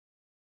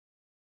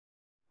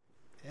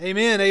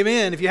Amen,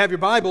 amen. If you have your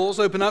Bibles,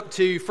 open up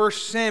to 1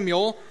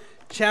 Samuel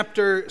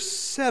chapter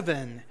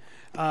 7.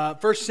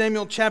 1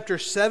 Samuel chapter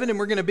 7, and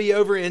we're going to be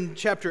over in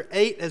chapter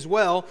 8 as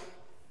well.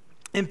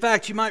 In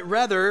fact, you might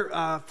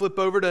rather flip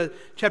over to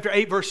chapter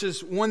 8,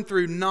 verses 1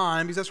 through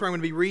 9, because that's where I'm going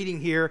to be reading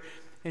here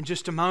in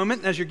just a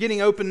moment. As you're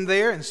getting open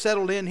there and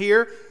settled in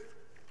here,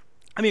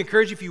 let me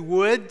encourage you, if you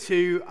would,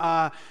 to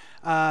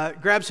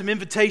grab some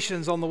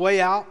invitations on the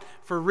way out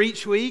for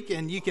Reach Week,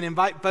 and you can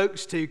invite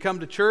folks to come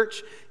to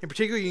church. In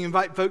particular, you can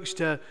invite folks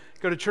to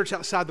go to church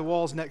outside the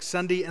walls next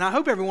Sunday, and I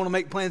hope everyone will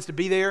make plans to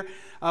be there.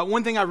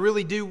 One thing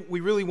we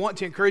really want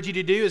to encourage you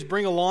to do is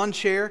bring a lawn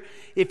chair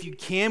if you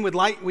can.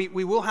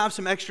 We will have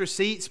some extra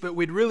seats, but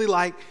we'd really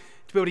like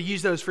to be able to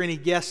use those for any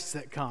guests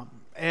that come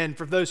and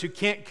for those who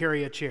can't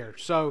carry a chair.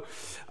 So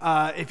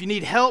if you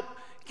need help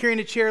carrying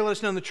a chair, let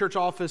us know in the church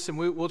office, and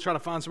we'll try to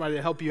find somebody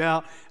to help you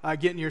out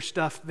getting your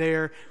stuff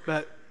there.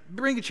 But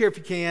bring a chair if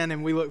you can,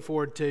 and we look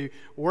forward to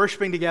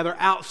worshiping together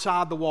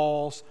outside the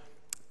walls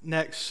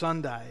next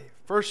Sunday.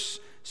 1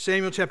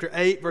 Samuel chapter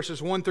 8,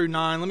 verses 1 through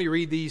 9. Let me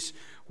read these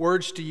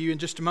words to you in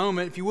just a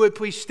moment. If you would,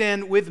 please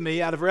stand with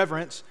me out of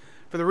reverence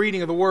for the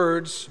reading of the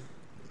words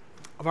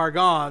of our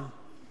God.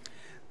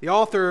 The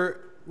author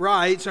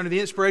writes under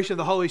the inspiration of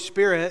the Holy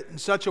Spirit in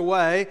such a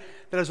way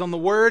that as on the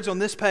words on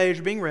this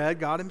page are being read,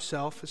 God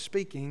Himself is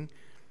speaking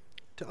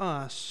to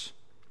us.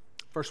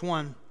 Verse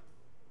 1.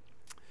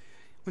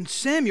 When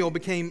Samuel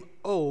became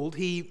old,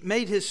 he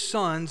made his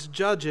sons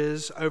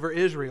judges over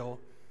Israel.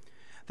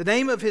 The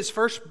name of his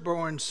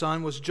firstborn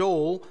son was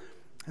Joel,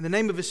 and the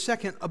name of his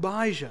second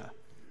Abijah.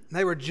 And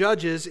they were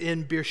judges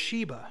in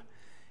Beersheba.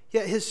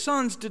 Yet his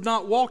sons did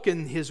not walk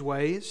in his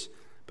ways,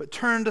 but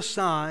turned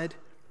aside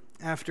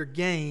after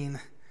gain.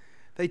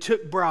 They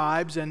took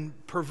bribes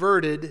and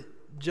perverted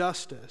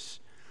justice.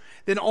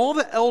 Then all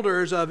the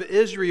elders of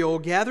Israel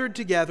gathered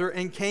together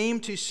and came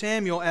to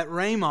Samuel at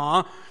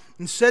Ramah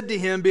and said to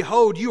him,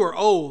 "Behold, you are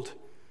old,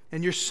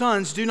 and your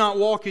sons do not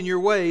walk in your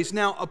ways.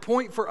 Now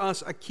appoint for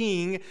us a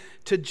king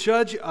to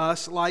judge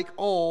us like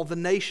all the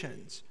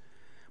nations."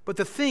 But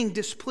the thing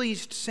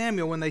displeased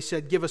Samuel when they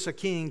said, "Give us a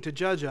king to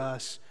judge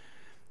us."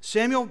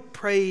 Samuel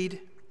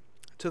prayed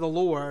to the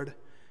Lord.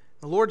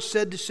 The Lord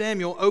said to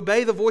Samuel,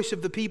 "Obey the voice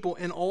of the people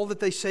in all that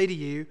they say to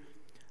you,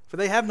 for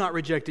they have not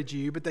rejected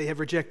you, but they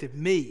have rejected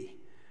me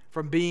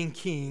from being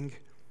king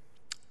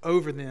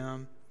over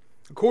them.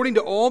 According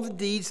to all the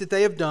deeds that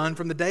they have done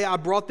from the day I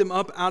brought them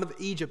up out of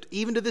Egypt,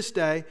 even to this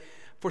day,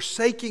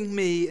 forsaking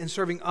me and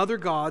serving other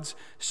gods,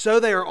 so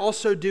they are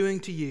also doing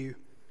to you.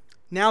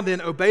 Now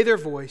then, obey their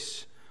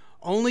voice.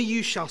 Only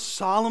you shall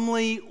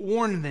solemnly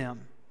warn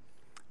them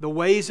the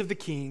ways of the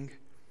king,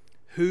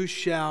 who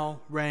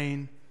shall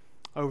reign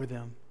over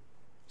them."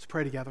 Let's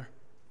pray together.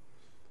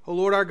 Oh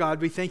Lord our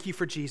God, we thank you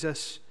for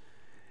Jesus.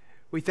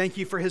 We thank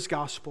you for His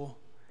gospel.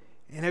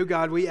 And oh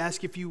God, we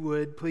ask if you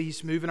would,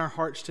 please move in our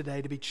hearts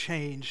today to be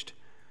changed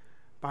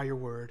by your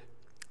word.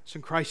 So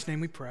in Christ's name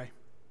we pray.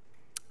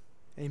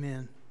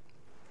 Amen.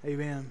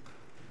 Amen.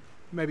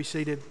 You may be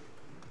seated.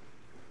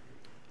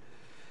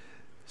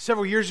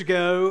 Several years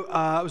ago,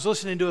 I was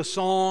listening to a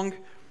song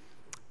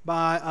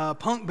by a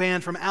punk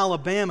band from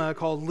Alabama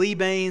called Lee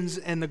Baines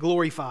and the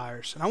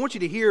Glorifiers. And I want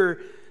you to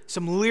hear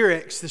some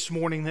lyrics this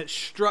morning that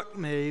struck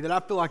me, that I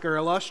feel like are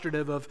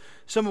illustrative of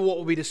some of what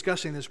we'll be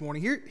discussing this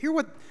morning. Hear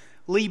what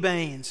Lee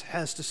Baines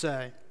has to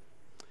say.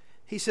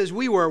 He says,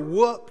 "We were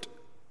whooped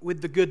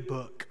with the good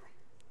book,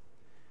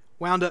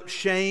 wound up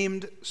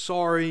shamed,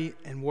 sorry,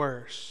 and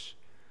worse.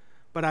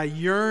 But I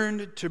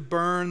yearned to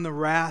burn the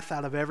wrath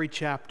out of every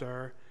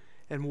chapter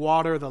and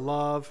water the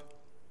love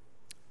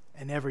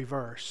in every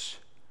verse."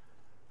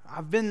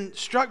 I've been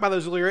struck by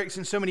those lyrics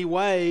in so many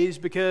ways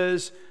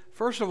because,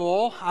 first of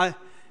all, I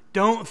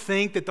don't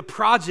think that the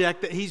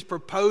project that he's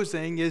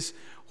proposing is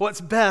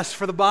what's best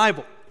for the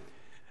Bible.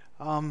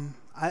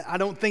 I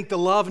don't think the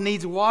love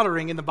needs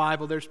watering in the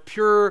Bible. There's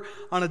pure,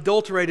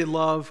 unadulterated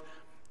love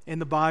in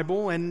the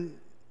Bible, and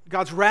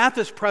God's wrath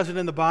is present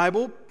in the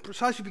Bible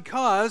precisely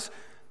because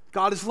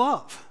God is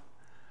love.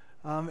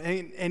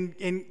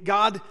 And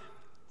God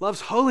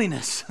loves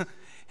holiness,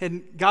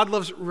 and God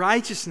loves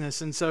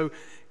righteousness, and so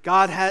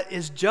God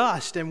is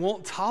just and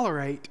won't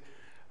tolerate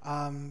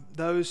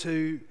those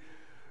who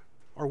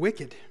are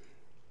wicked.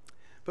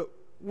 But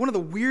one of the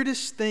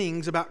weirdest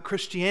things about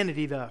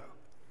Christianity, though,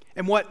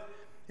 and what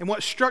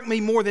struck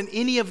me more than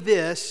any of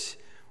this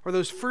are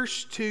those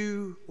first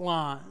two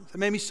lines. It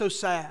made me so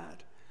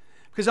sad.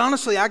 Because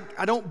honestly,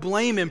 I don't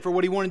blame him for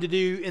what he wanted to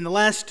do in the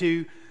last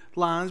two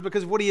lines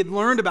because of what he had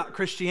learned about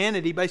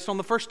Christianity based on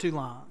the first two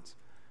lines.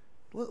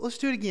 Let's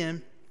do it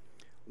again.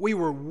 We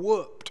were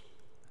whooped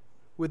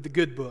with the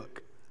good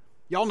book.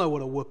 Y'all know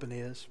what a whooping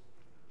is.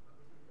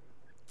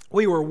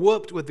 We were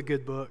whooped with the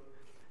good book,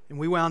 and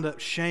we wound up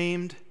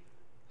shamed,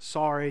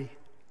 sorry,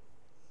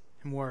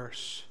 and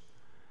worse.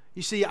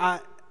 You see, I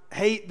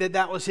hate that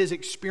that was his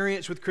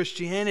experience with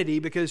Christianity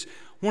because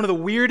one of the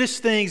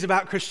weirdest things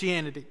about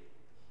Christianity,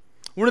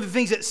 one of the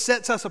things that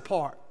sets us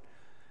apart,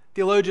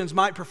 theologians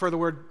might prefer the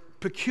word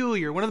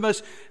peculiar, one of the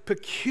most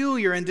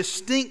peculiar and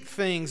distinct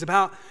things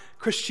about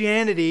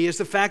Christianity is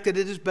the fact that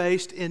it is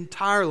based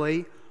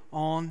entirely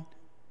on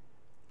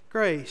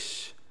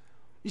grace.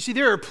 You see,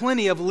 there are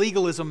plenty of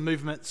legalism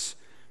movements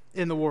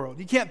in the world.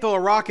 You can't throw a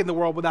rock in the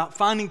world without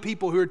finding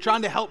people who are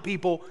trying to help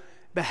people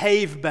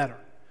behave better.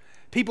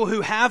 People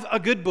who have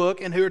a good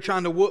book and who are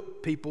trying to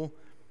whoop people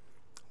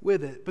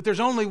with it. But there's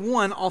only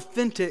one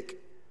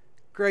authentic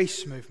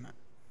grace movement.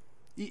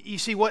 You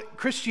see, what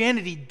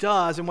Christianity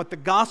does and what the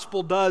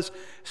gospel does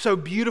so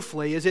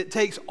beautifully is it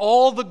takes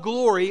all the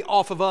glory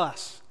off of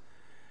us,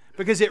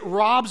 because it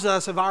robs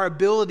us of our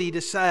ability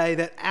to say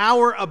that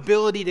our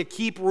ability to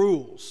keep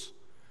rules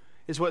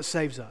is what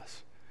saves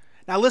us.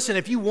 Now listen,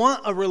 if you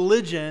want a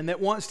religion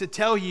that wants to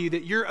tell you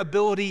that your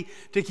ability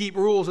to keep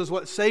rules is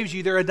what saves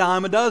you, they're a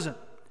dime a dozen.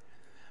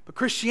 But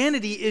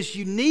Christianity is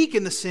unique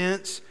in the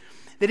sense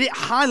that it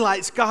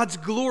highlights God's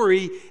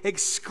glory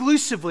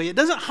exclusively. It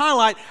doesn't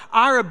highlight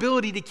our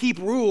ability to keep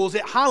rules.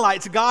 It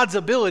highlights God's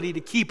ability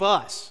to keep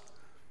us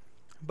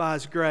by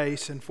His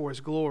grace and for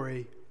His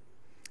glory.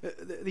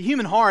 The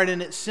human heart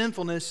in its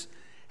sinfulness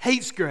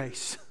hates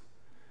grace.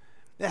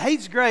 It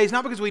hates grace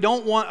not because we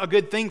don't want a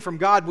good thing from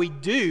God. We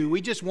do. We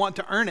just want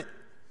to earn it.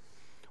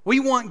 We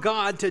want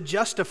God to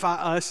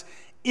justify us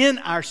in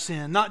our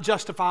sin, not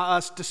justify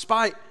us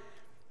despite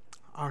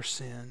our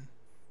sin.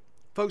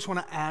 Folks want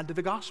to add to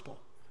the gospel.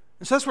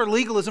 And so that's where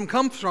legalism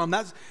comes from.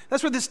 That's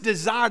where this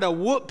desire to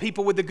whoop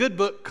people with the good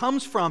book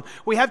comes from.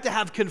 We have to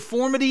have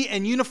conformity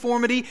and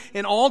uniformity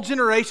in all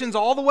generations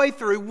all the way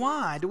through.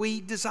 Why do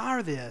we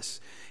desire this?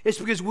 It's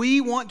because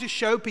we want to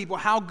show people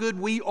how good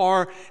we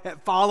are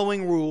at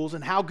following rules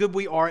and how good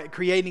we are at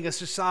creating a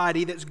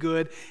society that's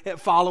good at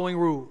following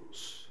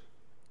rules.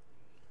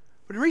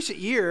 But in recent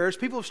years,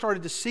 people have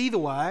started to see the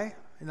way,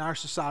 in our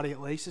society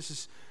at least,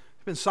 there's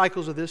been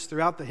cycles of this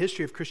throughout the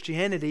history of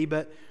Christianity,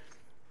 but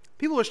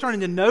people are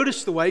starting to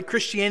notice the way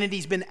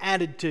Christianity's been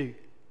added to.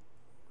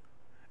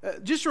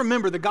 Just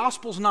remember, the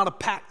gospel's not a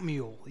pack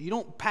mule. You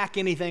don't pack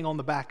anything on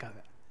the back of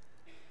it.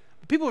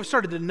 But people have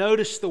started to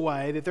notice the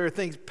way that there are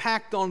things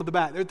packed onto the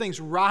back. There are things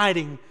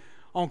riding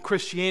on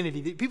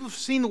Christianity. People have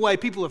seen the way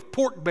people have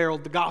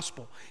pork-barreled the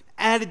gospel,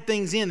 added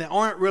things in that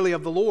aren't really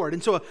of the Lord.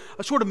 And so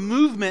a sort of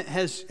movement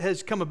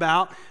has come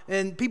about,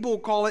 and people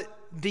call it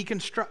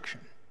deconstruction.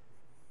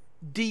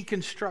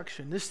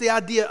 Deconstruction. This is the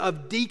idea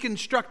of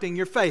deconstructing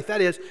your faith.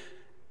 That is,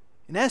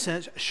 in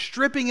essence,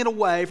 stripping it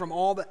away from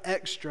all the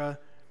extra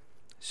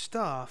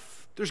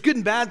stuff. There's good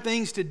and bad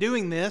things to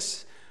doing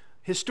this.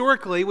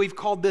 Historically, we've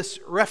called this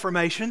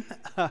Reformation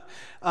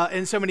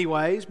in so many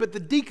ways, but the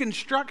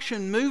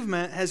deconstruction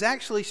movement has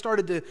actually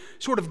started to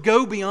sort of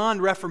go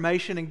beyond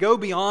Reformation and go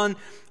beyond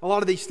a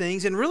lot of these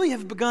things and really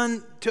have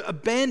begun to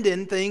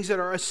abandon things that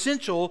are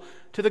essential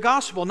to the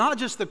gospel. Not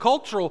just the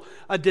cultural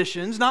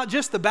additions, not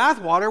just the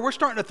bathwater. We're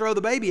starting to throw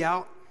the baby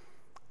out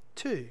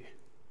too.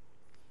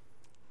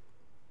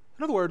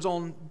 In other words,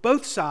 on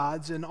both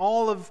sides in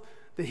all of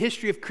the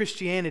history of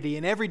Christianity,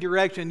 in every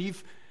direction,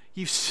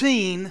 you've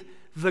seen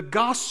the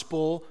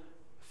gospel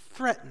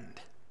threatened.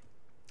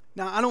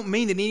 Now, I don't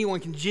mean that anyone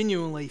can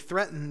genuinely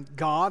threaten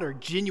God or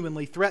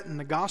genuinely threaten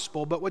the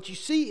gospel, but what you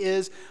see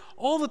is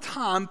all the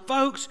time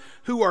folks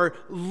who are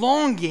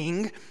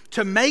longing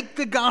to make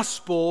the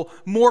gospel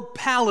more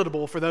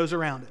palatable for those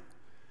around it.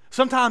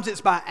 Sometimes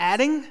it's by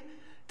adding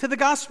to the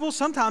gospel,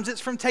 sometimes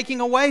it's from taking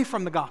away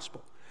from the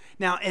gospel.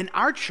 Now, in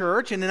our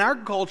church and in our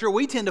culture,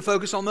 we tend to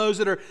focus on those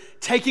that are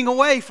taking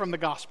away from the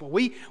gospel.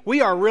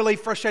 We are really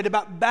frustrated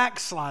about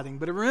backsliding.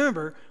 But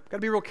remember, we've got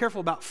to be real careful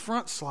about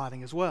front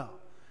sliding as well.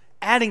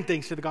 Adding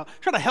things to the gospel.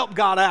 Try to help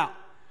God out.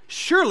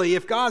 Surely,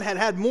 if God had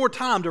had more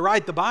time to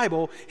write the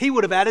Bible, He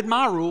would have added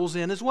my rules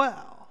in as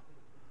well.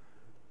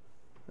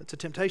 That's a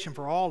temptation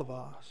for all of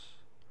us.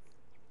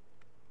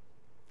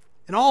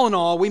 And all in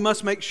all, we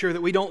must make sure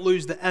that we don't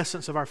lose the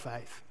essence of our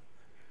faith.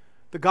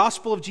 The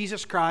gospel of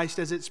Jesus Christ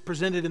as it's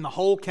presented in the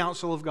whole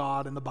counsel of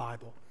God in the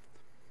Bible.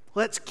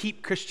 Let's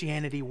keep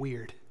Christianity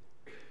weird.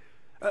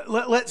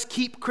 Let's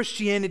keep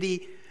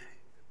Christianity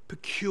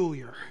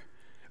peculiar.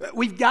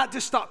 We've got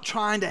to stop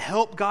trying to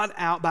help God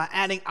out by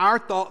adding our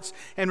thoughts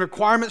and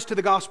requirements to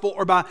the gospel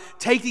or by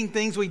taking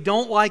things we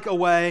don't like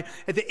away.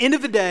 At the end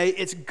of the day,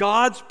 it's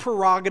God's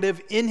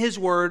prerogative in His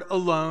Word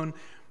alone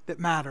that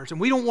matters.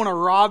 And we don't want to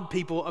rob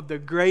people of the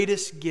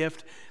greatest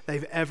gift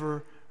they've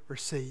ever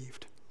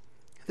received.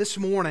 This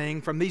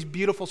morning, from these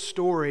beautiful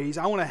stories,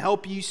 I want to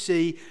help you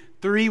see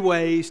 3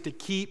 ways to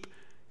keep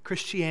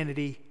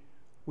Christianity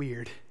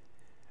weird.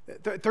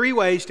 3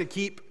 ways to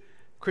keep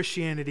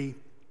Christianity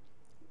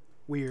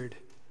weird.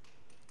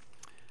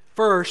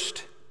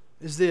 First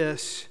is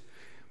this: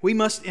 we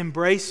must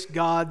embrace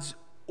God's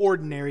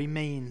ordinary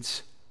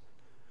means.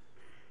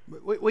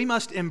 We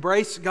must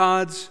embrace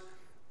God's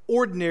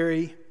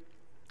ordinary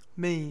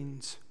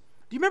means.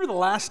 Do you remember the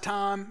last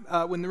time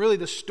when really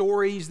the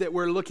stories that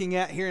we're looking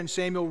at here in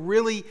Samuel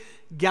really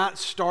got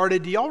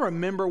started? Do y'all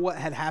remember what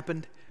had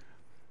happened?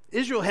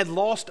 Israel had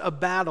lost a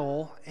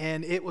battle,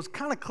 and it was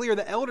kind of clear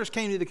the elders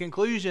came to the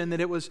conclusion that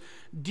it was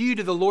due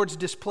to the Lord's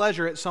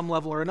displeasure at some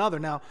level or another.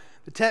 Now,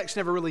 the text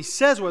never really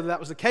says whether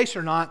that was the case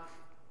or not,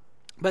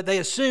 but they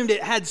assumed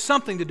it had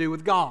something to do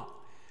with God.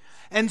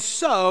 And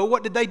so,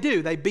 what did they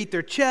do? They beat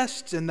their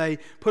chests and they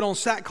put on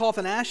sackcloth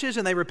and ashes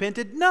and they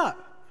repented? No,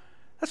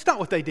 that's not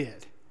what they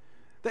did.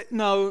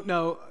 No,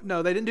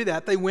 they didn't do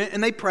that. They went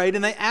and they prayed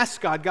and they asked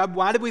God, God,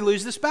 why did we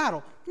lose this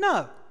battle?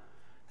 No,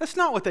 that's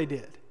not what they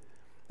did.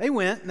 They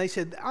went and they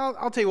said,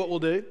 I'll tell you what we'll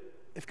do.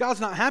 If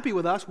God's not happy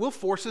with us, we'll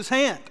force his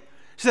hand.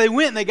 So they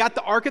went and they got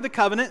the Ark of the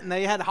Covenant and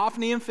they had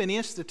Hophni and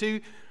Phinehas, the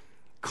two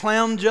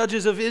clown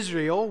judges of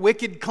Israel,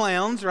 wicked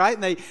clowns, right?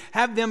 And they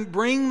have them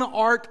bring the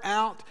Ark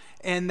out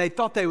and they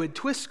thought they would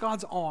twist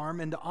God's arm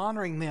into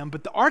honoring them.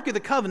 But the Ark of the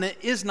Covenant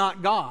is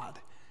not God.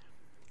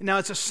 Now,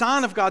 it's a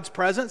sign of God's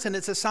presence and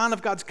it's a sign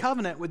of God's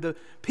covenant with the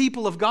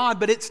people of God,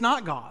 but it's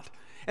not God.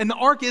 And the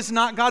ark is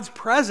not God's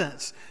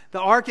presence. The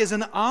ark is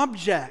an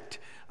object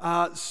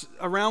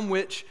around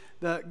which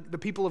the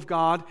people of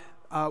God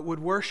would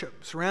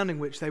worship, surrounding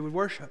which they would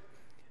worship.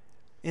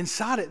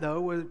 Inside it,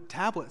 though, were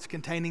tablets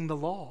containing the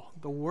law,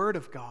 the Word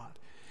of God.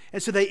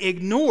 And so they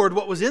ignored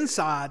what was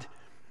inside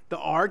the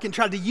ark and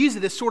tried to use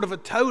it as sort of a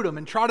totem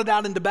and trot it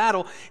out into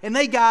battle, and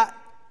they got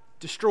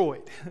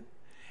destroyed.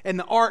 And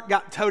the ark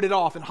got toted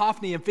off, and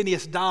Hophni and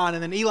Phinehas died,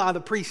 and then Eli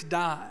the priest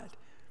died.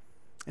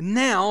 And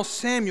now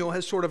Samuel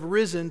has sort of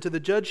risen to the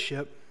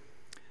judgeship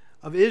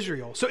of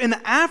Israel. So in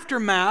the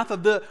aftermath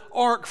of the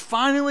ark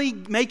finally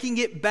making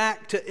it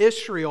back to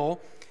Israel,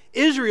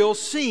 Israel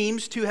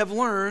seems to have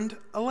learned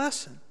a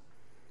lesson.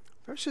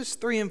 Verses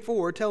 3 and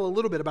 4 tell a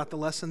little bit about the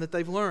lesson that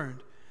they've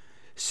learned.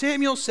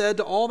 Samuel said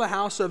to all the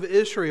house of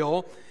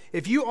Israel,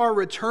 if you are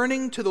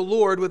returning to the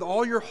Lord with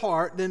all your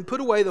heart, then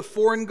put away the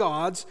foreign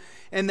gods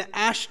and the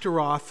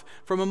Ashtaroth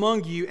from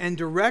among you and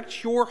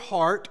direct your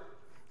heart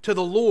to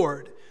the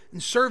Lord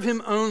and serve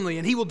him only,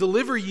 and he will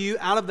deliver you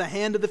out of the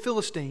hand of the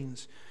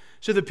Philistines.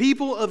 So the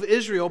people of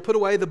Israel put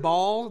away the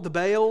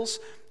Baals,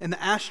 and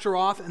the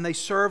Ashtaroth, and they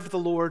served the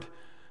Lord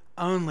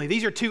only.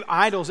 These are two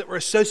idols that were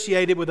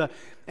associated with an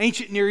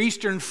ancient Near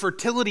Eastern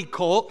fertility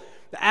cult.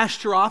 The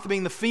Ashtaroth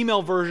being the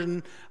female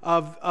version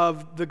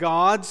of the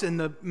gods, and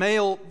the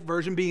male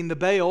version being the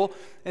Baal.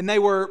 And they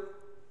were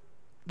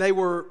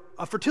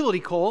a fertility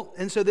cult,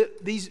 and so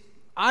these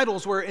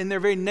idols were in their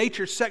very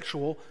nature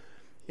sexual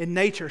in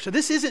nature. So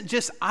this isn't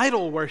just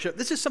idol worship.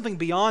 This is something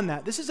beyond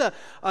that. This is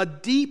a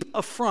deep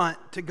affront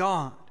to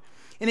God.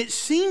 And it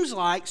seems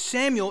like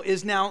Samuel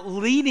is now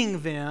leading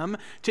them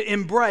to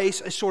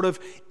embrace a sort of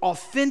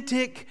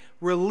authentic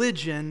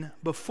religion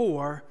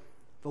before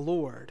the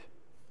Lord.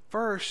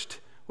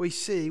 First, we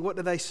see, what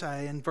do they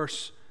say in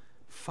verse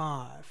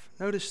 5?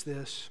 Notice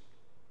this.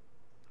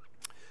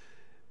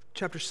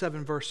 Chapter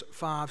 7, verse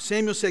 5.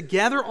 Samuel said,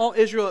 gather all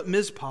Israel at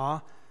Mizpah,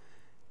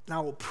 and I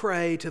will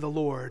pray to the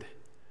Lord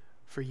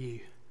for you.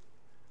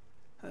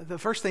 The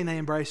first thing they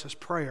embrace is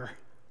prayer.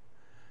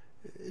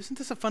 Isn't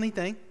this a funny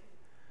thing?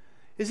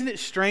 Isn't it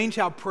strange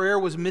how prayer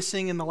was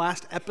missing in the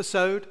last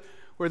episode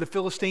where the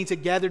Philistines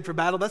had gathered for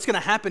battle? That's going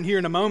to happen here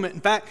in a moment. In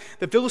fact,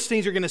 the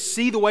Philistines are going to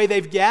see the way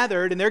they've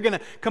gathered, and they're going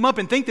to come up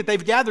and think that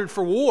they've gathered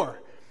for war.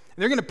 And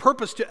they're going to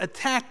purpose to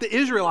attack the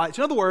Israelites.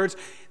 In other words,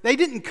 they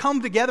didn't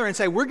come together and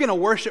say, we're going to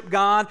worship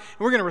God, and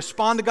we're going to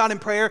respond to God in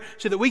prayer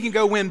so that we can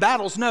go win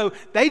battles. No,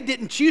 they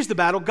didn't choose the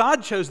battle.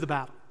 God chose the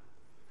battle.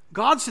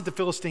 God sent the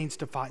Philistines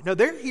to fight. No,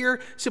 they're here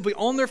simply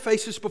on their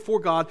faces before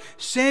God.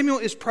 Samuel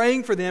is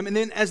praying for them, and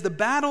then as the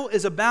battle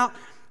is about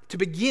to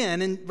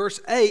begin, in verse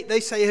 8,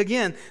 they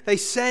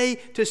say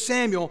to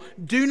Samuel,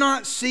 do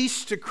not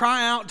cease to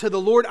cry out to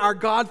the Lord our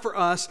God for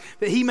us,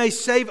 that he may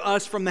save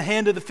us from the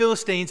hand of the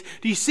Philistines.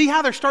 Do you see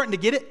how they're starting to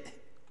get it? At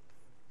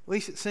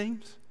least it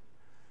seems.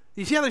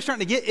 Do you see how they're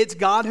starting to get it's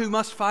God who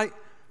must fight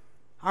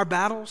our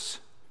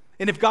battles?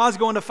 And if God's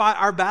going to fight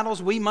our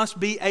battles, we must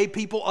be a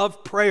people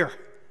of prayer.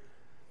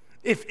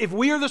 If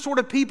we are the sort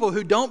of people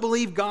who don't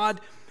believe God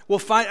will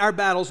fight our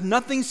battles,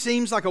 nothing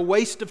seems like a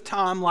waste of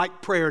time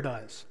like prayer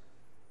does.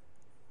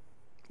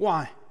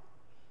 Why?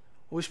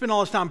 Well, we spend all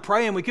this time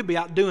praying, we could be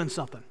out doing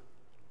something.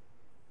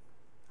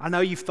 I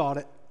know you've thought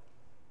it.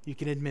 You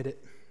can admit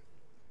it.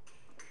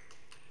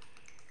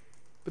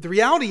 But the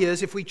reality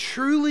is, if we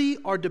truly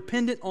are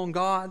dependent on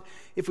God,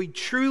 if we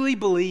truly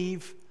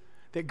believe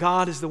that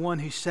God is the one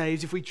who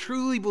saves, if we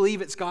truly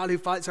believe it's God who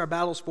fights our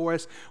battles for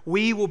us,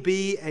 we will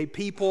be a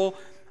people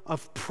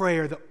of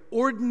prayer, the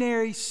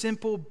ordinary,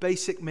 simple,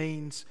 basic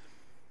means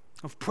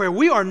of prayer.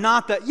 We are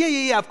not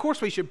of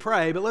course we should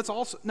pray, but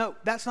no,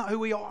 that's not who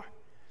we are.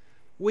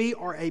 We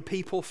are a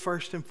people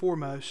first and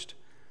foremost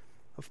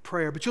of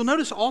prayer. But you'll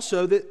notice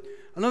also that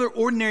another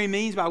ordinary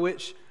means by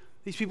which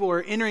these people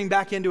are entering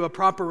back into a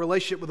proper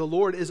relationship with the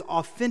Lord is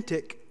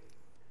authentic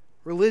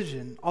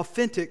religion.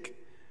 Authentic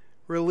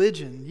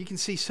religion. You can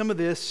see some of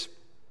this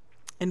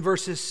in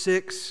verses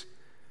 6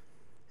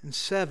 and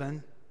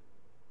 7.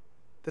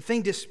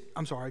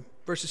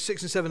 Verses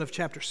 6 and 7 of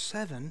chapter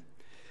 7.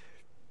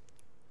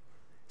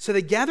 So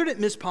they gathered at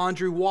Mizpah and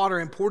drew water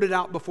and poured it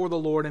out before the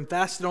Lord and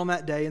fasted on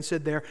that day and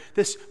said there,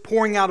 this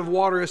pouring out of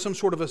water is some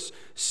sort of a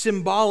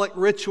symbolic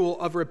ritual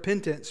of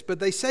repentance.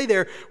 But they say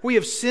there, we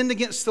have sinned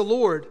against the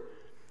Lord.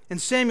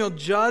 And Samuel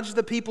judged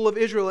the people of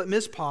Israel at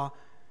Mizpah.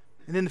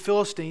 And then the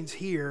Philistines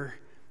hear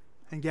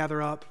and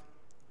gather up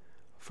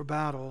for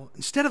battle.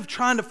 Instead of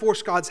trying to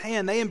force God's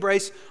hand, they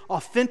embrace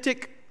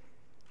authentic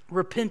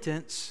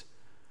repentance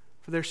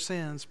for their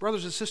sins.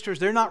 Brothers and sisters,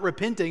 they're not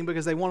repenting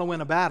because they want to win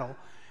a battle.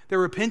 They're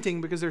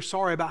repenting because they're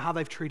sorry about how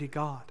they've treated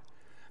God.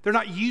 They're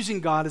not using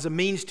God as a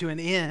means to an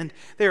end.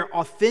 They're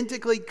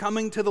authentically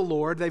coming to the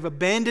Lord. They've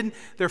abandoned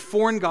their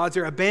foreign gods.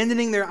 They're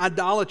abandoning their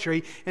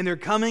idolatry, and they're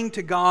coming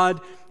to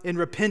God in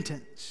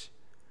repentance.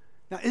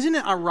 Now, isn't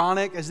it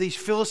ironic as these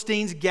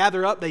Philistines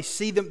gather up, they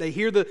see them, they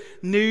hear the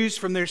news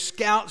from their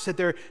scouts that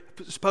they're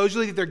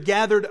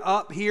gathered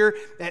up here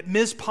at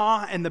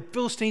Mizpah, and the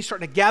Philistines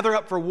starting to gather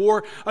up for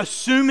war,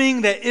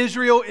 assuming that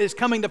Israel is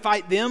coming to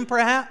fight them,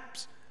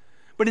 perhaps.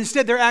 But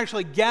instead, they're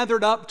actually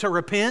gathered up to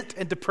repent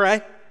and to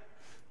pray,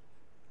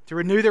 to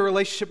renew their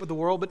relationship with the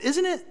world. But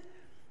isn't it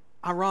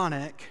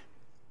ironic?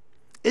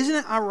 Isn't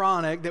it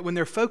ironic that when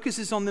their focus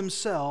is on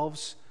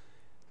themselves,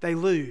 they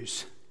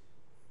lose?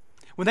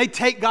 When they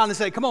take God and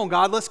say, come on,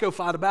 God, let's go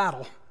fight a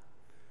battle,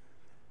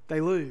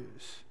 they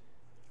lose.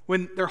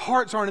 When their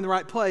hearts aren't in the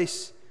right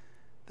place,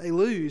 they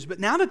lose. But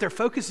now that their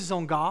focus is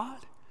on God,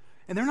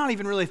 and they're not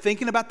even really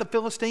thinking about the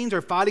Philistines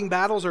or fighting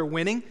battles or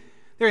winning,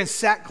 they're in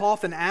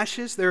sackcloth and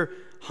ashes, they're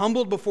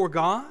humbled before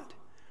God.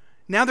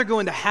 Now they're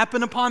going to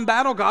happen upon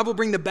battle. God will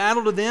bring the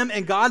battle to them,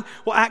 and God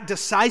will act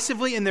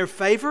decisively in their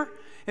favor.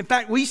 In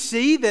fact, we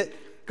see that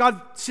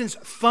God sends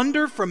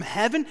thunder from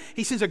heaven.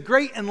 He sends a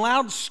great and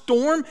loud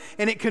storm,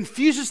 and it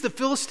confuses the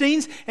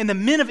Philistines, and the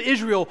men of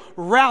Israel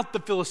rout the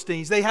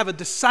Philistines. They have a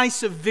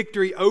decisive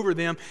victory over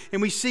them,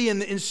 and we see in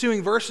the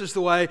ensuing verses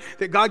the way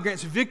that God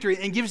grants victory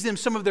and gives them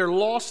some of their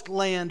lost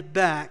land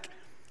back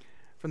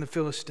from the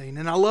Philistine.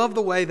 And I love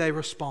the way they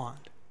respond.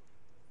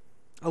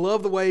 I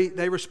love the way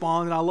they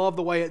respond, and I love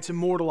the way it's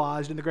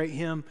immortalized in the great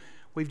hymn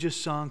we've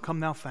just sung, Come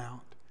Thou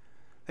Fount.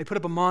 They put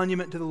up a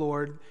monument to the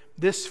Lord.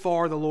 This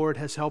far the Lord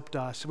has helped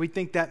us. We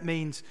think that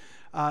means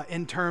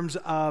in terms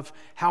of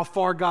how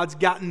far God's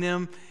gotten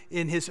them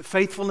in His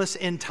faithfulness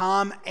in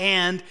time,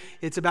 and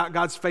it's about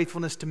God's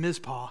faithfulness to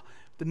Mizpah,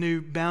 the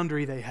new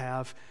boundary they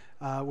have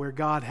where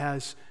God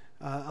has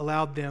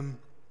allowed them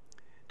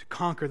to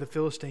conquer the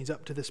Philistines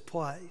up to this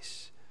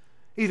place.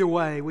 Either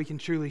way, we can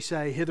truly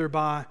say, hither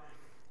by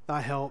thy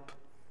help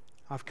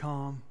I've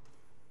come.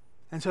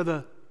 And so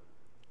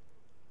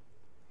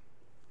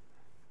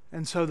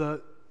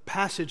the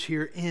passage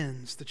here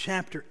ends, the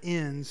chapter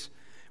ends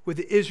with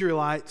the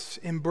Israelites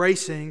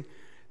embracing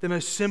the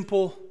most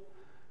simple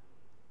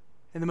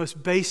and the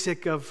most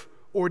basic of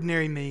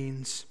ordinary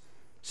means,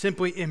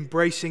 simply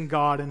embracing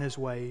God and His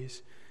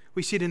ways.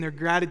 We see it in their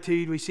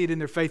gratitude, we see it in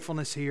their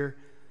faithfulness here.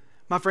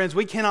 My friends,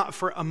 we cannot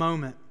for a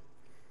moment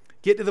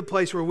get to the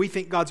place where we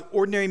think God's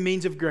ordinary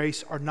means of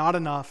grace are not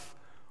enough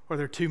or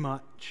they're too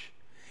much.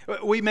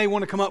 We may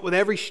want to come up with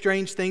every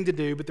strange thing to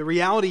do, but the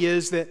reality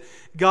is that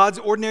God's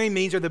ordinary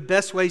means are the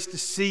best ways to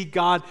see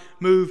God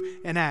move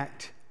and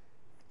act.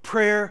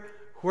 Prayer,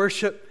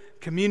 worship,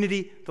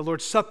 community, the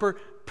Lord's Supper,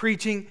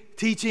 preaching,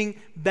 teaching,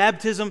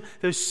 baptism,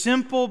 those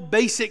simple,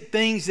 basic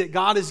things that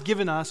God has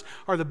given us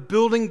are the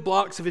building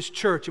blocks of His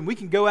church. And we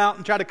can go out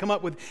and try to come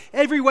up with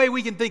every way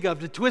we can think of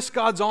to twist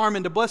God's arm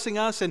into blessing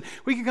us, and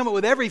we can come up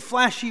with every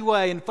flashy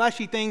way and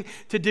flashy thing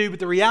to do. But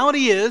the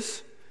reality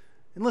is,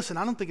 and listen,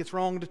 I don't think it's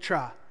wrong to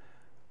try.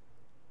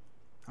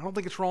 I don't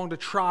think it's wrong to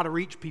try to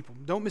reach people.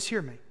 Don't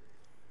mishear me.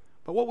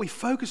 But what we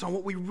focus on,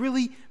 what we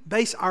really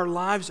base our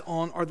lives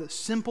on, are the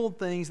simple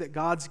things that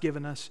God's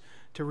given us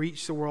to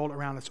reach the world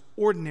around us.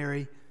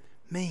 Ordinary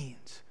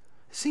means.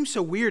 It seems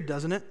so weird,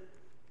 doesn't it?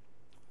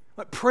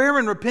 But prayer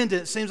and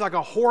repentance seems like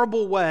a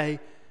horrible way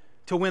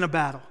to win a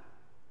battle.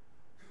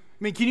 I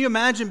mean, can you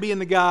imagine being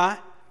the guy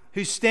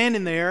who's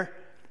standing there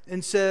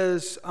and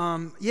says,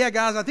 yeah,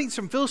 guys, I think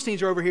some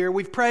Philistines are over here.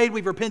 We've prayed,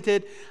 we've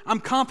repented. I'm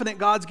confident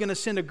God's going to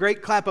send a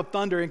great clap of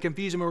thunder and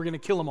confuse them, and we're going to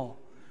kill them all.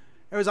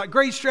 It was like,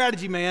 great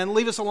strategy, man.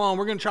 Leave us alone.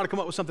 We're going to try to come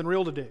up with something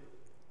real to do.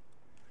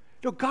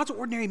 God's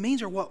ordinary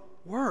means are what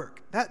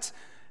work. That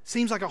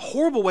seems like a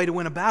horrible way to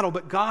win a battle,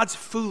 but God's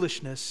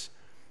foolishness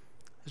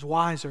is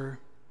wiser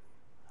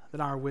than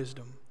our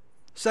wisdom.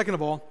 Second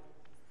of all,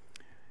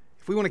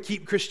 if we want to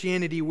keep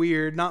Christianity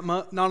weird,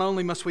 not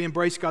only must we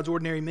embrace God's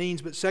ordinary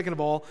means, but second of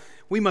all,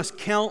 we must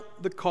count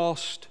the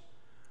cost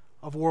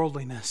of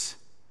worldliness.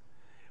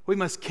 We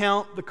must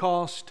count the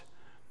cost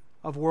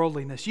of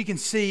worldliness. You can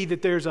see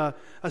that there's a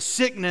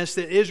sickness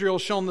that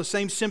Israel's shown the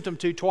same symptom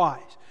to twice.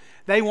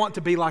 They want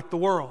to be like the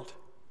world.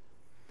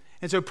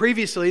 And so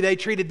previously they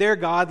treated their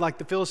God like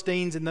the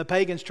Philistines and the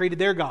pagans treated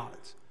their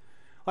gods.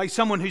 Like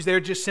someone who's there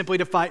just simply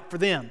to fight for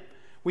them.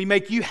 We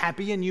make you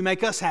happy and you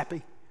make us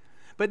happy.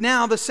 But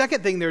now the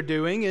second thing they're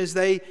doing is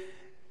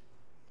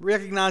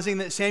recognizing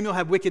that Samuel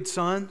had wicked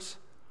sons.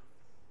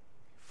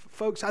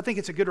 Folks, I think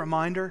it's a good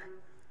reminder.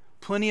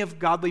 Plenty of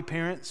godly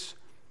parents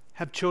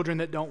have children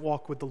that don't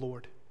walk with the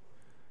Lord.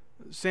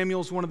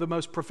 Samuel's one of the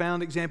most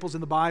profound examples in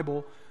the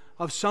Bible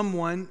of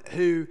someone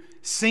who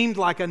seemed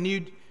like a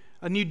new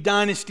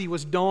dynasty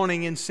was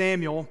dawning in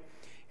Samuel,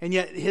 and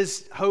yet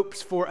his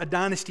hopes for a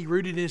dynasty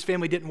rooted in his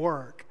family didn't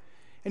work.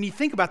 And you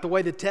think about the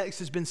way the text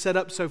has been set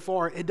up so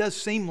far, it does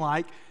seem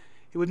like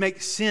it would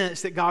make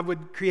sense that God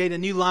would create a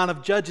new line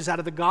of judges out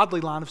of the godly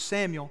line of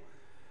Samuel.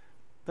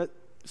 But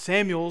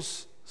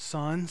Samuel's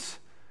sons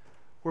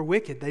were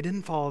wicked. They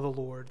didn't follow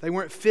the Lord. They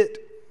weren't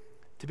fit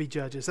to be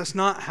judges. That's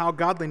not how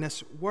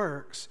godliness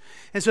works.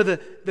 And so the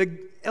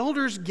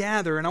elders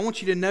gather, and I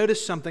want you to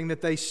notice something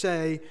that they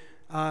say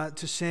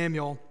to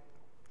Samuel.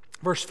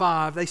 Verse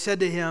 5, they said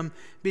to him,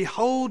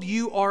 "Behold,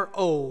 you are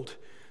old."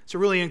 It's a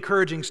really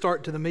encouraging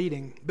start to the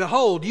meeting.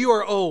 "Behold, you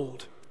are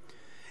old,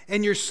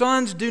 and your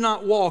sons do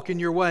not walk in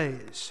your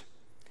ways.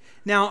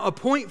 Now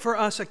appoint for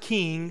us a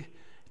king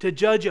to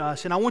judge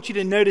us." And I want you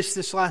to notice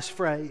this last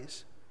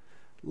phrase,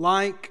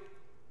 "like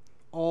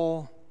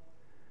all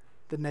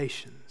the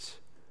nations."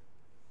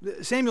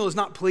 Samuel is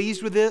not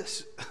pleased with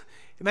this.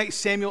 It makes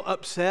Samuel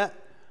upset.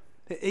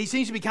 He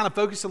seems to be kind of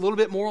focused a little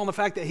bit more on the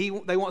fact that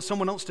they want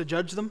someone else to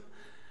judge them.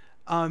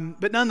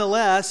 But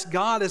nonetheless,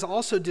 God is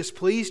also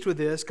displeased with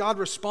this. God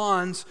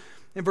responds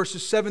in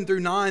verses 7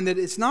 through 9 that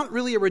it's not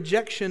really a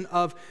rejection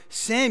of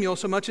Samuel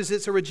so much as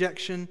it's a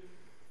rejection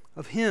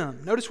of him.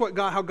 Notice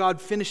how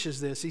God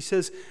finishes this. He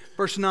says,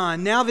 verse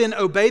 9, "Now then,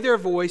 obey their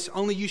voice,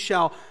 only you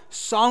shall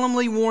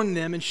solemnly warn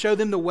them and show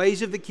them the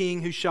ways of the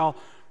king who shall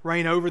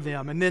reign over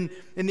them." And then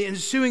in the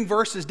ensuing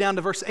verses down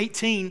to verse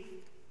 18,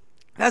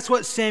 that's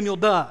what Samuel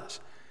does.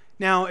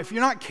 Now, if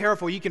you're not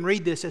careful, you can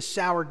read this as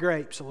sour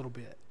grapes a little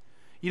bit.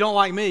 You don't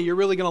like me, you're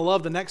really going to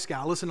love the next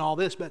guy. Listen to all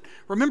this. But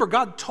remember,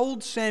 God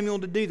told Samuel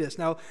to do this.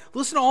 Now,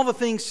 listen to all the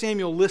things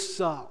Samuel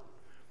lists up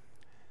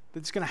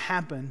that's going to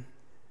happen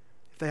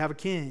if they have a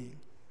king.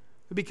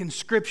 There'll be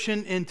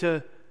conscription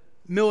into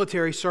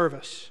military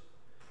service,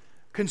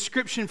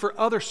 conscription for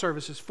other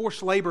services,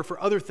 forced labor for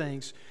other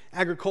things,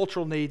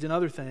 agricultural needs and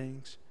other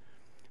things.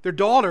 Their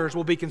daughters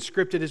will be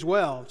conscripted as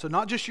well. So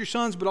not just your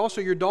sons, but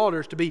also your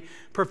daughters to be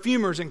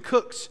perfumers and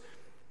cooks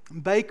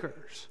and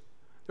bakers.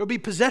 There will be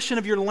possession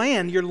of your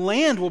land. Your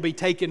land will be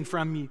taken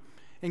from you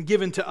and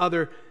given to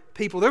other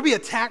people. There will be a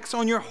tax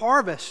on your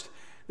harvest.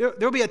 There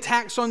will be a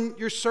tax on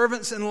your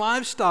servants and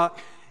livestock.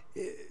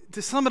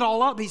 To sum it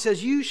all up, he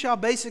says, you shall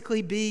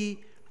basically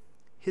be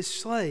his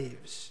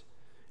slaves.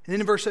 And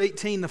then in verse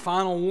 18, the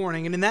final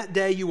warning, "And in that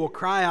day you will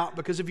cry out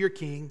because of your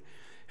king,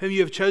 whom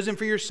you have chosen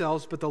for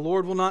yourselves, but the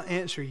Lord will not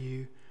answer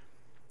you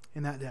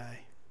in that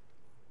day."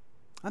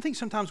 I think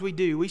sometimes we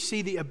do. We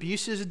see the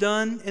abuses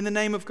done in the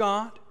name of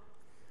God.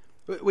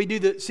 We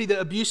see the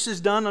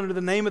abuses done under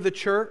the name of the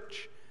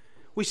church.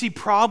 We see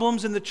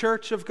problems in the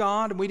church of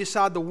God, and we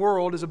decide the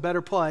world is a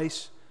better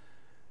place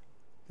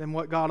than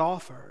what God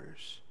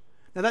offers.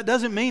 Now, that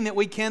doesn't mean that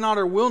we cannot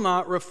or will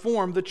not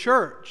reform the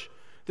church.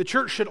 The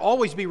church should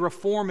always be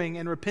reforming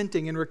and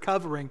repenting and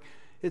recovering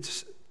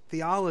its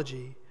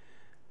theology.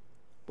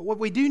 But what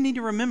we do need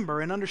to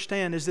remember and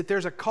understand is that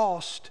there's a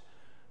cost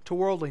to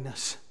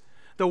worldliness.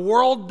 The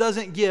world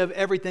doesn't give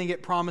everything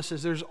it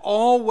promises. There's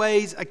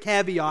always a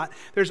caveat.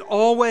 There's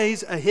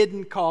always a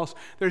hidden cost.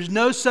 There's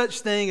no such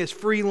thing as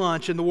free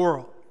lunch in the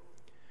world.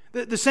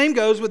 The same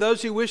goes with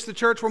those who wish the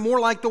church were more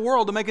like the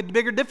world to make a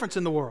bigger difference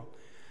in the world.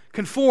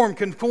 Conform,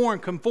 conform,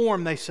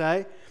 conform, they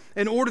say,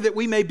 in order that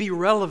we may be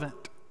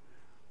relevant.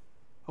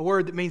 A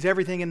word that means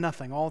everything and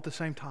nothing all at the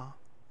same time.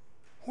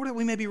 In order that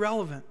we may be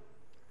relevant.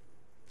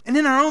 And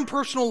in our own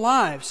personal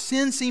lives,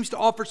 sin seems to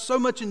offer so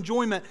much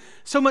enjoyment,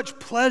 so much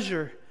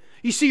pleasure.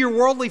 You see your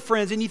worldly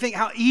friends and you think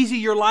how easy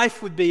your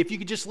life would be if you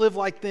could just live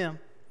like them.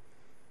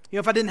 You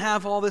know, if I didn't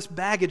have all this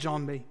baggage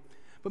on me.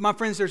 But my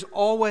friends, there's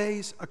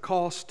always a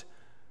cost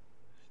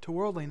to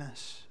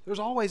worldliness. There's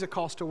always a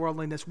cost to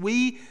worldliness.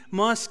 We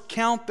must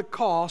count the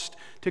cost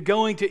to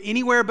going to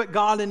anywhere but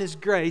God and His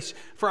grace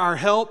for our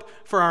help,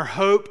 for our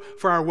hope,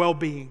 for our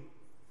well-being.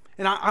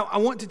 And I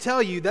want to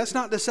tell you, that's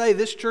not to say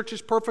this church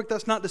is perfect.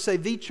 That's not to say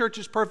the church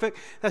is perfect.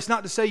 That's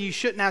not to say you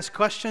shouldn't ask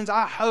questions.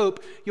 I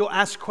hope you'll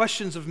ask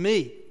questions of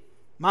me,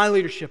 my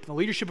leadership, the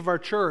leadership of our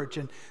church.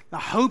 And I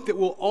hope that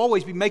we'll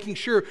always be making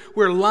sure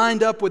we're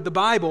lined up with the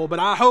Bible. But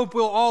I hope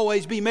we'll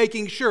always be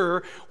making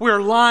sure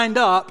we're lined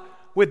up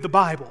with the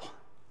Bible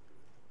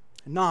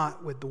and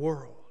not with the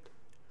world.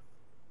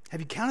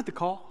 Have you counted the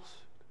cost?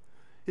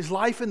 Is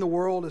life in the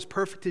world as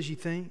perfect as you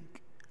think?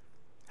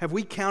 Have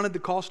we counted the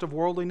cost of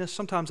worldliness?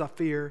 Sometimes I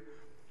fear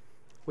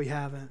we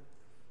haven't.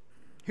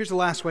 Here's the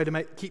last way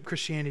to keep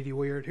Christianity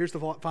weird. Here's the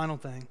final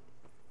thing.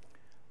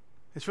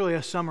 It's really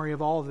a summary of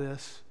all of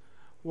this.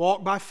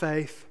 Walk by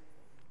faith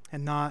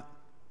and not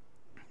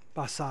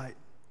by sight.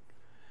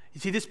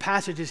 You see, this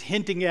passage is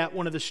hinting at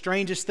one of the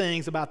strangest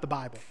things about the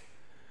Bible.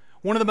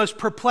 One of the most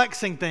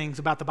perplexing things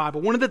about the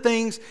Bible. One of the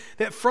things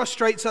that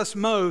frustrates us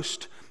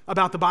most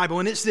about the Bible.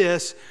 And it's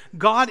this: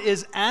 God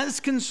is as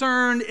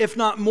concerned, if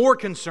not more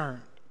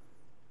concerned,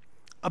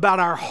 about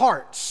our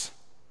hearts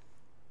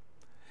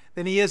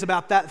than He is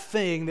about that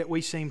thing that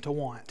we seem to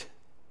want.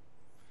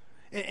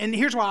 And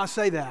here's why I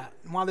say that,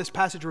 and why this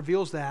passage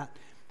reveals that.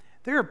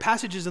 There are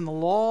passages in the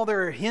law,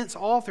 there are hints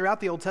all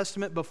throughout the Old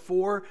Testament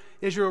before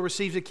Israel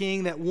receives a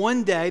king that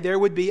one day there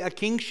would be a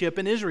kingship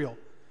in Israel.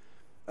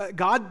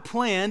 God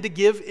planned to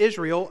give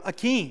Israel a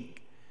king.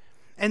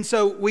 And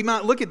so we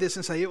might look at this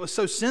and say it was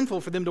so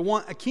sinful for them to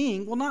want a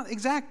king. Well, not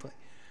exactly.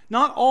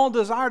 Not all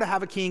desire to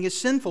have a king is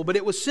sinful, but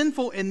it was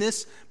sinful in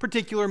this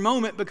particular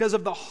moment because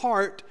of the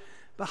heart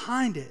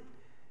behind it.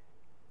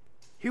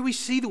 Here we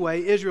see the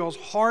way Israel's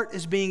heart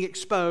is being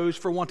exposed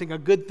for wanting a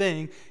good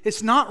thing.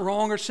 It's not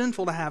wrong or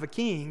sinful to have a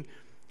king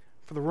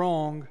for the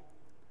wrong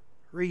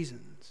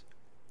reasons.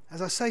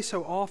 As I say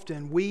so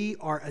often, we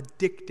are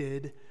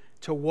addicted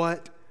to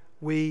what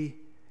we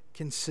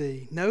can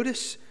see.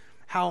 Notice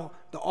how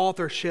the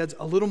author sheds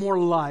a little more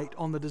light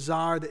on the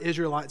desire the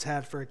Israelites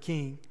had for a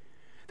king.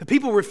 The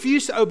people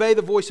refused to obey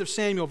the voice of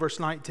Samuel, verse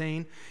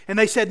 19, and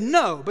they said,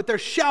 "No, but there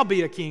shall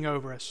be a king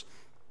over us,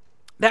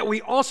 that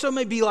we also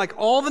may be like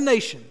all the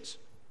nations."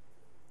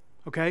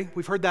 Okay,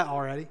 we've heard that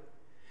already.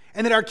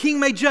 "And that our king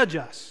may judge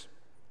us."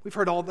 We've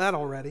heard all that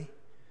already.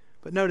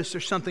 But notice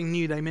there's something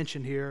new they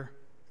mentioned here.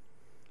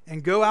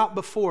 "And go out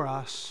before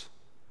us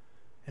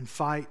and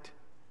fight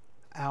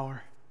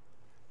our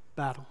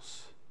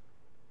battles."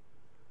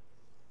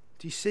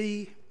 Do you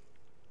see?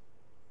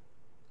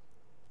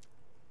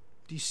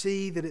 Do you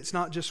see that it's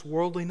not just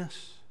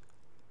worldliness?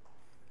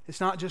 It's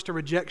not just a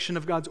rejection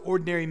of God's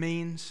ordinary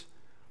means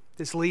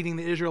that's leading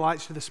the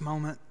Israelites to this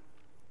moment.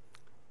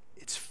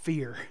 It's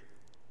fear.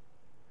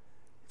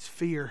 It's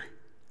fear.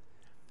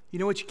 You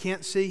know what you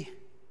can't see?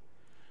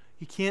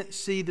 You can't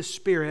see the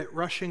Spirit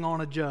rushing on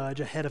a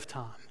judge ahead of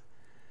time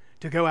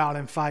to go out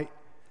and fight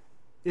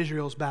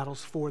Israel's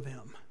battles for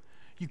them.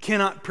 You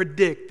cannot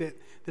predict that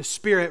the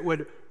Spirit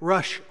would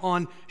rush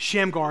on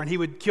Shamgar and he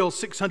would kill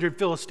 600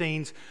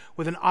 Philistines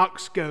with an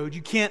ox goad.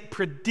 You can't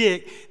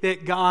predict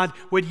that God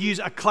would use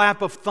a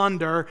clap of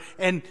thunder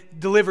and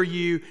deliver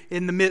you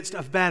in the midst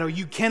of battle.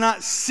 You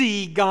cannot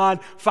see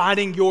God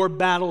fighting your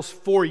battles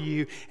for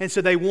you. And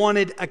so they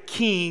wanted a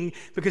king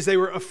because they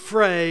were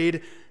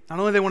afraid. Not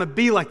only do they want to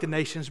be like the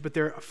nations, but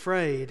they're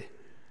afraid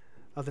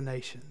of the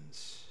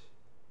nations.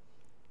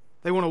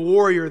 They want a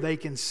warrior they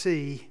can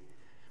see,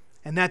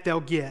 and that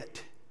they'll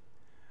get.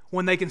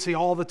 One they can see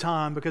all the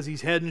time because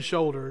he's head and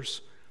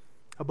shoulders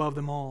above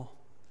them all.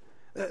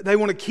 They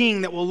want a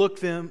king that will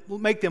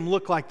make them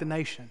look like the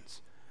nations.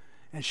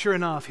 And sure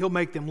enough, he'll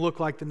make them look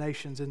like the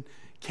nations in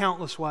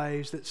countless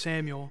ways that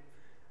Samuel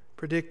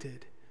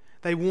predicted.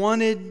 They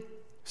wanted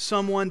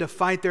someone to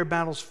fight their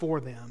battles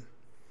for them,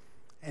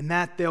 and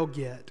that they'll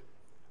get.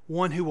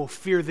 One who will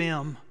fear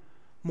them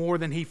more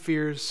than he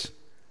fears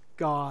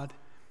God.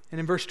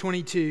 And in verse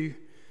 22,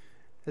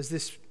 as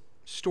this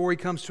story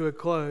comes to a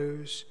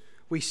close,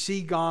 we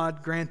see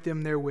God grant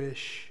them their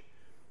wish,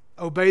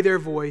 obey their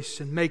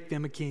voice, and make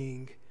them a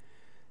king.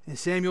 And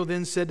Samuel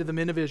then said to the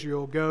men of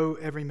Israel, "Go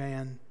every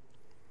man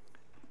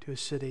to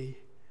his city."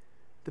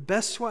 The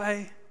best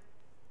way,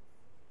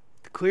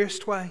 the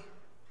clearest way,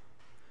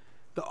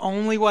 the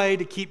only way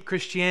to keep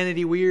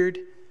Christianity weird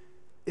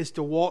is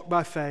to walk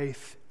by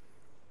faith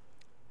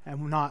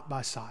and not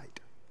by sight.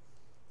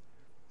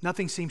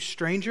 Nothing seems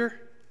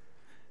stranger.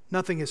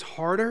 Nothing is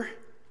harder.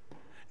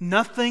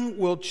 Nothing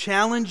will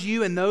challenge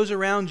you and those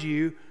around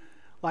you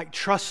like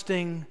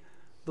trusting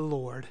the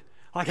Lord,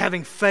 like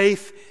having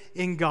faith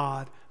in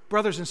God.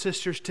 Brothers and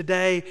sisters,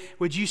 today,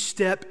 would you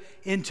step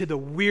into the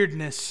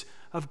weirdness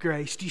of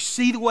grace? Do you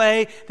see the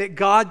way that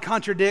God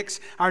contradicts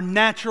our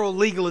natural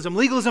legalism?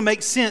 Legalism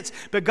makes sense,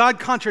 but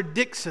God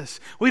contradicts us.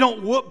 We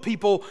don't whoop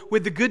people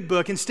with the good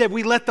book. Instead,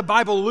 we let the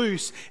Bible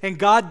loose, and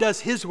God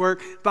does His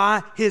work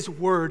by His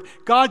Word.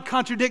 God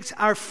contradicts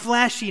our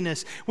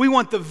flashiness. We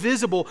want the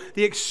visible,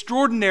 the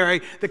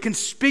extraordinary, the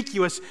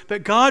conspicuous,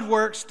 but God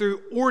works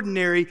through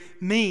ordinary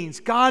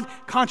means. God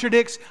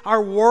contradicts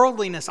our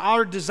worldliness,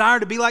 our desire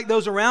to be like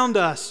those around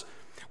us.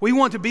 We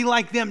want to be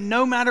like them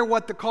no matter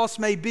what the cost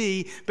may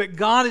be, but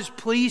God is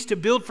pleased to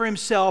build for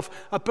Himself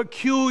a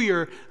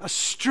peculiar, a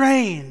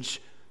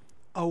strange,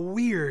 a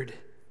weird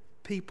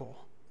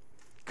people.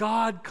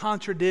 God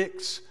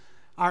contradicts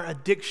our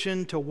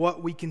addiction to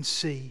what we can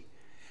see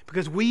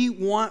because we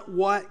want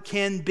what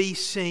can be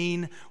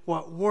seen,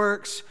 what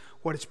works,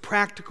 what is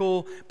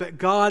practical, but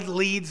God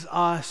leads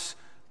us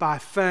by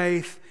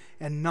faith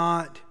and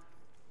not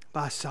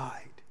by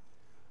sight.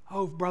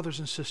 Oh, brothers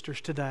and sisters,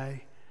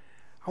 today,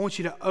 I want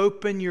you to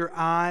open your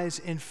eyes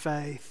in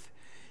faith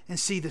and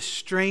see the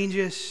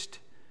strangest,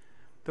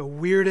 the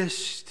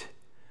weirdest,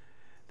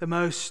 the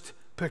most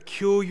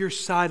peculiar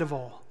sight of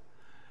all.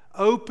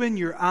 Open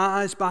your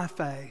eyes by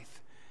faith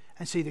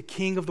and see the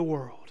King of the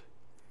world,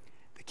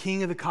 the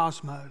King of the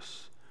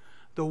cosmos,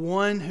 the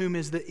one whom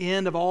is the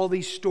end of all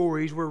these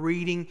stories we're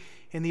reading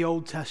in the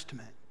Old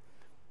Testament,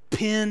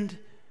 pinned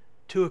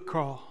to a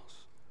cross,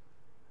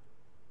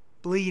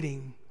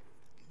 bleeding,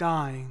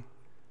 dying,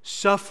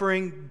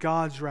 suffering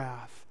God's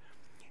wrath.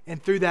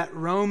 And through that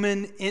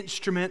Roman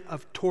instrument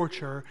of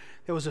torture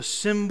that was a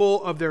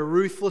symbol of their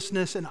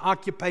ruthlessness and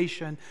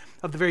occupation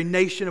of the very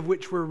nation of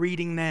which we're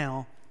reading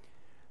now,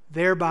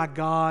 thereby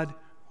God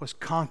was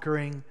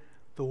conquering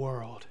the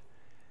world.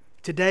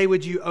 Today,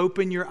 would you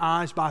open your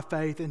eyes by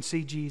faith and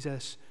see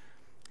Jesus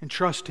and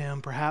trust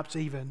Him, perhaps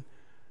even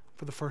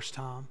for the first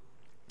time?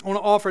 I want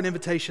to offer an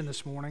invitation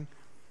this morning.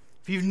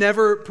 If you've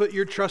never put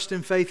your trust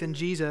and faith in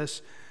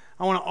Jesus,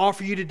 I want to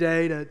offer you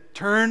today to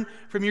turn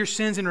from your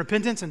sins in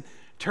repentance and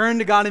turn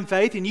to God in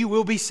faith, and you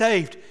will be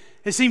saved.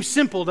 It seems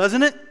simple,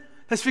 doesn't it?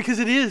 That's because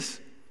it is.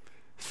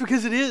 It's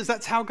because it is.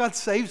 That's how God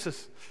saves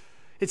us.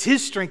 It's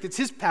His strength, it's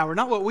His power,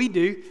 not what we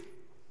do,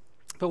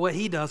 but what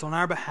He does on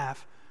our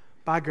behalf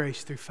by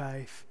grace through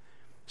faith.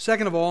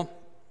 Second of all,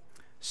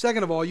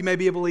 you may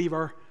be a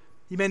believer.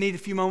 You may need a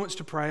few moments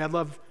to pray. I'd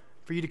love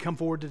for you to come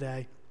forward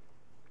today.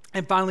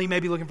 And finally, you may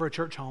be looking for a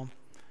church home.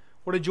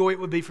 What a joy it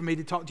would be for me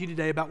to talk to you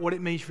today about what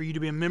it means for you to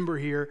be a member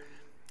here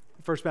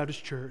at First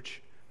Baptist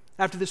Church.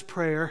 After this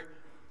prayer,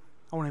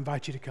 I want to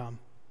invite you to come.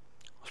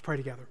 Let's pray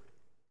together.